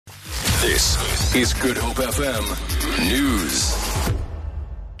This is Good Hope FM News.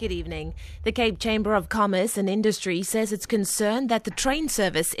 Good evening. The Cape Chamber of Commerce and Industry says it's concerned that the train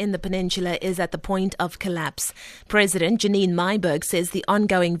service in the peninsula is at the point of collapse. President Janine Myburgh says the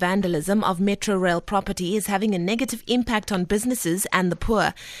ongoing vandalism of Metro Rail property is having a negative impact on businesses and the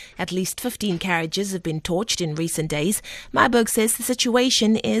poor. At least 15 carriages have been torched in recent days. Myburgh says the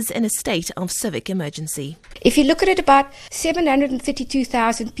situation is in a state of civic emergency. If you look at it, about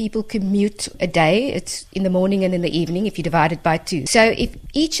 732,000 people commute a day. It's in the morning and in the evening if you divide it by two. So if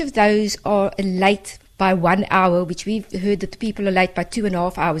each of those are late by 1 hour, which we've heard that the people are late by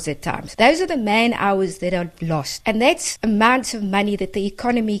 2.5 hours at times. Those are the man hours that are lost. And that's amounts of money that the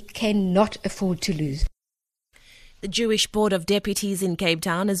economy cannot afford to lose. The Jewish Board of Deputies in Cape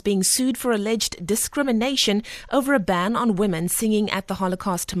Town is being sued for alleged discrimination over a ban on women singing at the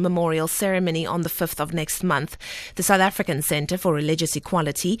Holocaust Memorial Ceremony on the 5th of next month. The South African Centre for Religious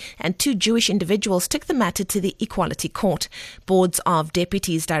Equality and two Jewish individuals took the matter to the Equality Court. Boards of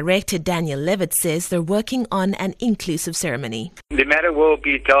Deputies Director Daniel Levitt says they're working on an inclusive ceremony. The matter will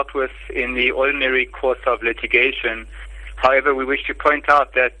be dealt with in the ordinary course of litigation. However, we wish to point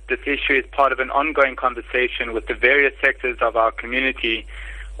out that this issue is part of an ongoing conversation with the various sectors of our community,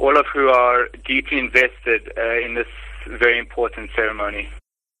 all of who are deeply invested in this very important ceremony.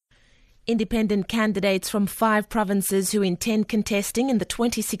 Independent candidates from 5 provinces who intend contesting in the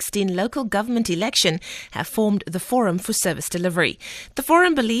 2016 local government election have formed the Forum for Service Delivery. The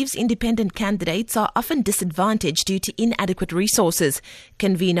Forum believes independent candidates are often disadvantaged due to inadequate resources.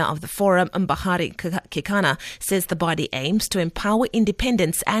 Convener of the Forum, Mbahari Kekana, says the body aims to empower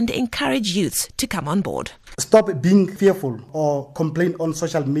independents and encourage youths to come on board. Stop being fearful or complain on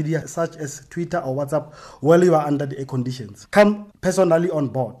social media such as Twitter or WhatsApp while you are under the air conditions. Come personally on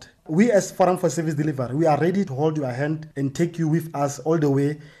board. We as Forum for Service Delivery, we are ready to hold your hand and take you with us all the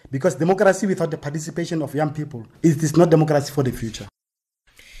way, because democracy without the participation of young people, it is not democracy for the future.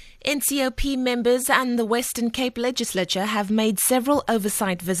 NCOP members and the Western Cape Legislature have made several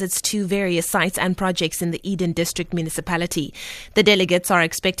oversight visits to various sites and projects in the Eden District Municipality. The delegates are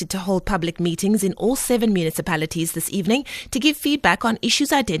expected to hold public meetings in all 7 municipalities this evening to give feedback on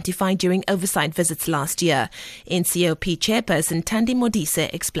issues identified during oversight visits last year. NCOP Chairperson Thandi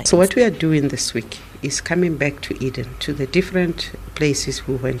Modise explains. So what we are doing this week is coming back to Eden, to the different places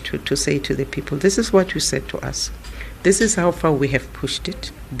we went to say to the people, this is what you said to us. This is how far we have pushed it.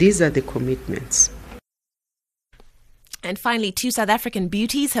 These are the commitments. And finally, 2 South African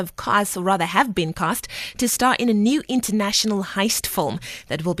beauties have been cast to star in a new international heist film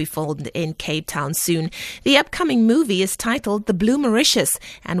that will be filmed in Cape Town soon. The upcoming movie is titled The Blue Mauritius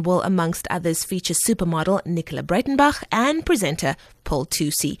and will, amongst others, feature supermodel Nicola Breitenbach and presenter Paul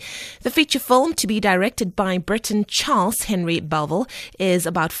Toosey. The feature film, to be directed by Briton Charles Henry Belville, is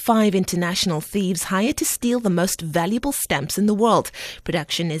about 5 international thieves hired to steal the most valuable stamps in the world.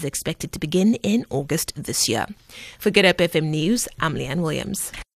 Production is expected to begin in August this year. For Good Hope FM News, I'm Leanne Williams.